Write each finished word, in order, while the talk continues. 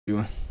You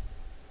want?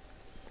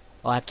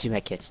 Oh, I have 2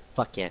 med kits.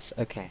 Fuck yes.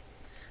 Okay.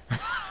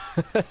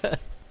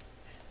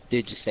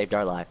 Dude just saved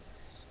our life.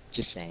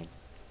 Just saying.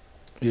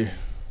 Here.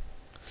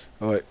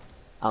 Oh wait.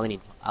 I only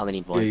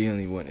need 1. Yeah, you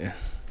only need 1. Yeah.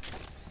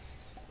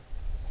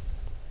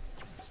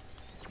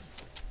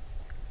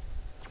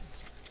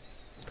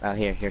 Oh,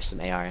 here's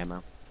some AR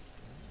ammo.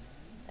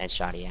 And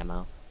shotty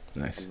ammo.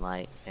 Nice. And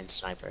light and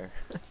sniper.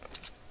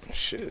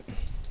 Shit.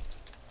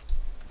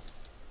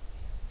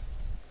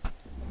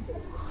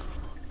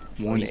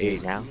 We'll use 1-8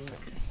 these now.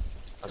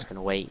 I was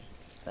gonna wait,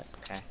 but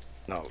okay.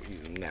 No,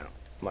 use them now.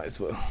 Might as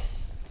well.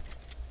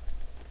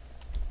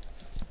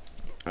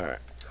 Alright.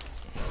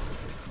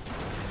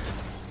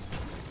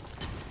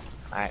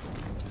 Alright.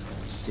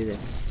 Let's do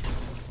this.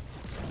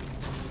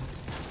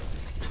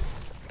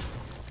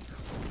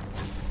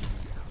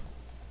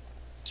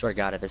 Swear to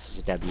God, if this is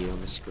a W, I'm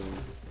gonna scream.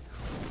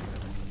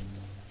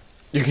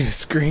 You're gonna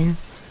scream?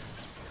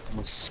 I'm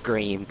gonna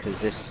scream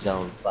because this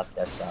zone fucked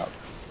us up.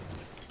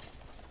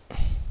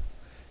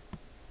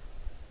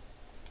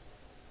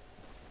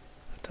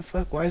 What the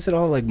fuck? Why is it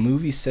all like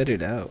movie set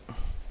it out?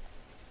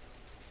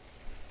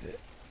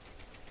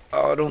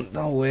 Oh,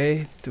 no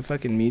way. Did the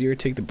fucking meteor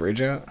take the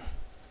bridge out?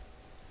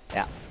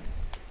 Yeah.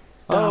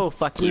 Oh,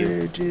 fuck you.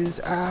 Bridge is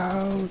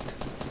out.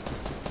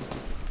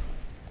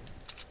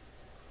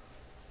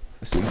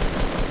 Let's see.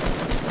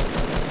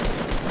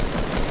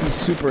 He's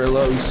super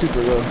low. He's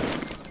super low.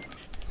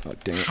 Oh,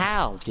 dang it.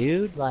 How,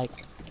 dude? Like.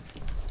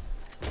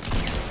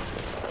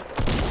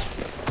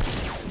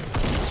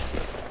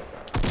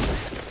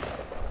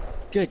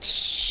 Good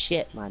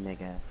shit, my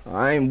nigga.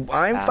 I ain't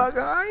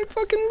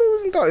fucking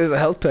losing. Thought there's a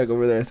health pack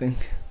over there, I think.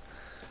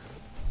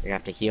 You're gonna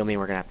have to heal me,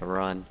 we're gonna have to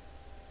run.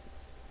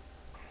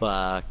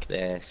 Fuck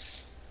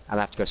this. I'm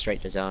gonna have to go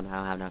straight to zone. I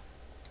don't have enough.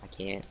 I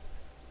can't.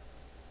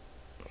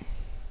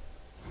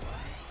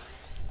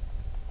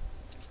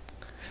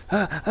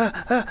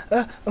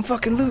 I'm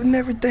fucking looting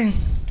everything.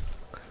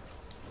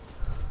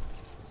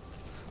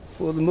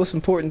 Well, the most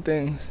important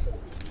things.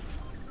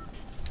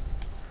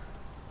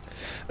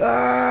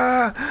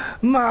 Ah,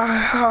 my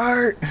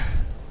heart.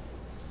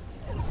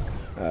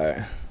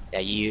 Alright. Yeah,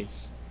 you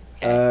use.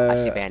 Okay, I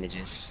see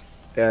bandages.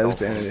 Yeah, there's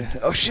bandages.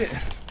 Oh shit.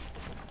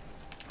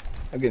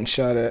 I'm getting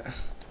shot at.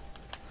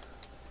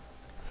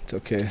 It's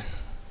okay.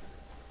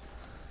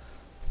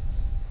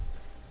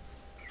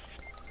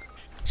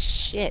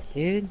 Shit,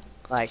 dude.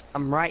 Like,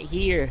 I'm right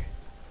here.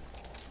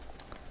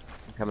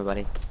 I'm coming,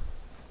 buddy.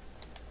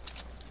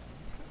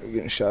 I'm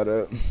getting shot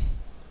at.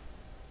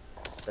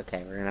 It's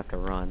okay, we're gonna have to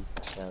run,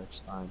 so it's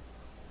fine.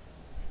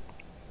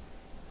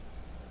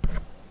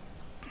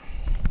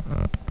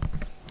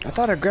 I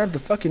thought I grabbed the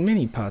fucking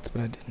mini pots,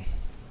 but I didn't.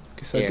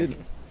 Guess Here. I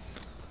didn't.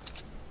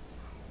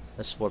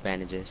 There's 4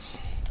 bandages.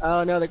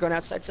 Oh no, they're going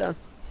outside zone.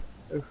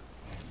 Ooh.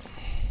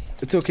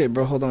 It's okay,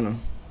 bro. Hold on.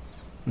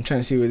 I'm trying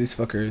to see where this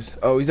fucker is.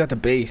 Oh, he's at the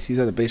base. He's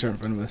at the base right in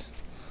front of us.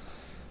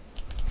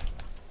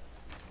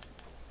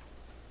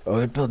 Oh,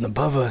 they're building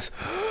above us.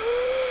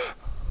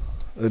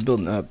 They're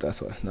building up,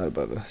 that's why. Not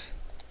above us.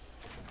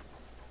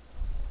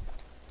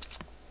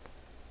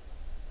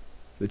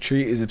 The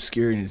tree is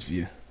obscuring his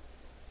view.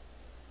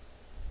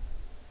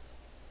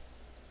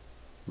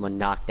 I'm gonna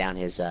knock down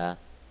his, I'm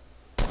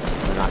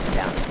gonna knock him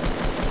down.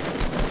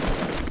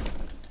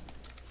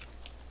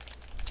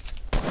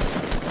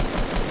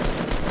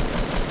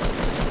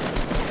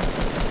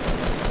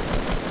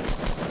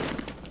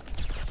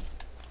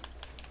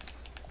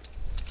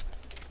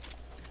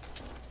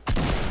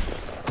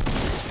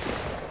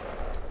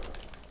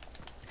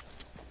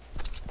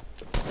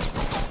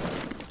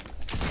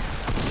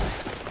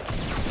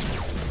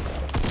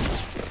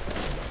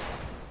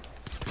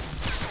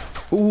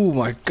 Oh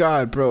my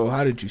god, bro.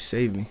 How did you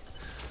save me?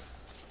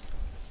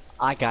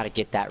 I gotta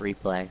get that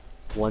replay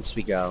once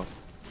we go.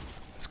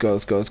 Let's go,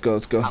 let's go, let's go,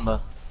 let's go.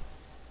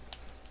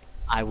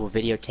 I will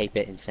videotape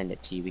it and send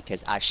it to you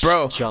because I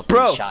jumped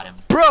bro, and shot him.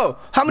 Bro,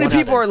 how many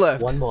people are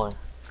left? One more.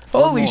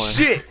 Holy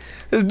shit.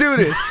 Let's do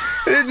this.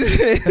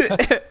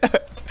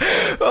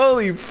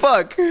 Holy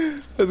fuck.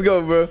 Let's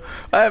go, bro.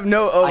 I have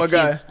no, oh my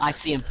god. I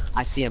see him.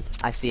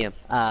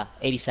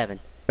 87.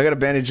 I gotta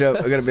bandage up.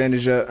 I gotta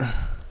bandage up.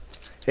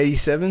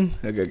 87?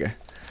 Okay, okay.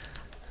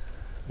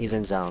 He's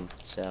in zone,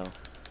 so.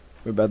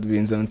 We're about to be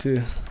in zone 2.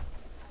 I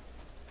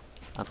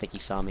don't think he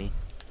saw me.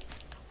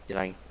 Did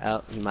I?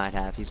 Oh, he might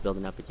have. He's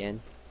building up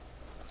again.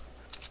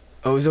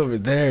 Oh, he's over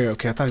there.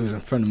 Okay, I thought he was in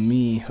front of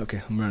me.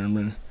 Okay, I'm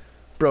running.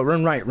 Bro,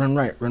 run right, run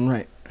right, run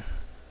right.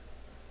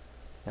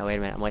 No, wait a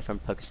minute. I'm waiting for him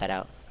to poke his head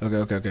out. Okay,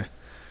 okay, okay.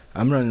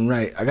 I'm running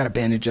right. I gotta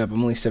bandage up.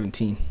 I'm only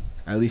 17.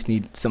 I at least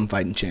need some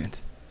fighting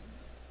chance.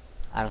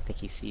 I don't think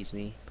he sees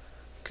me.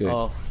 Good.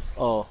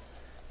 Oh.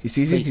 He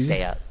sees you? Please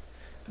stay up.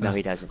 No,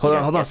 he doesn't. Hold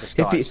on, hold on.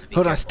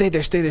 Hold on, stay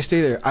there, stay there, stay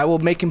there. I will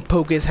make him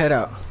poke his head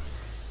out.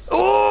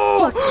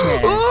 Oh!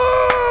 Yes.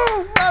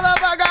 Oh!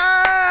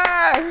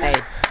 Motherfucker!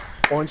 Hey,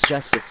 Orange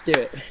Justice, do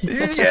it.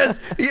 Yes,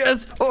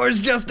 yes,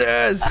 Orange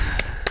Justice!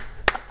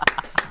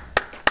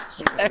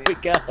 There we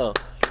go.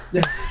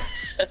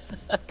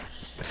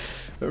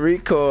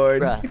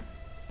 Record. Bruh.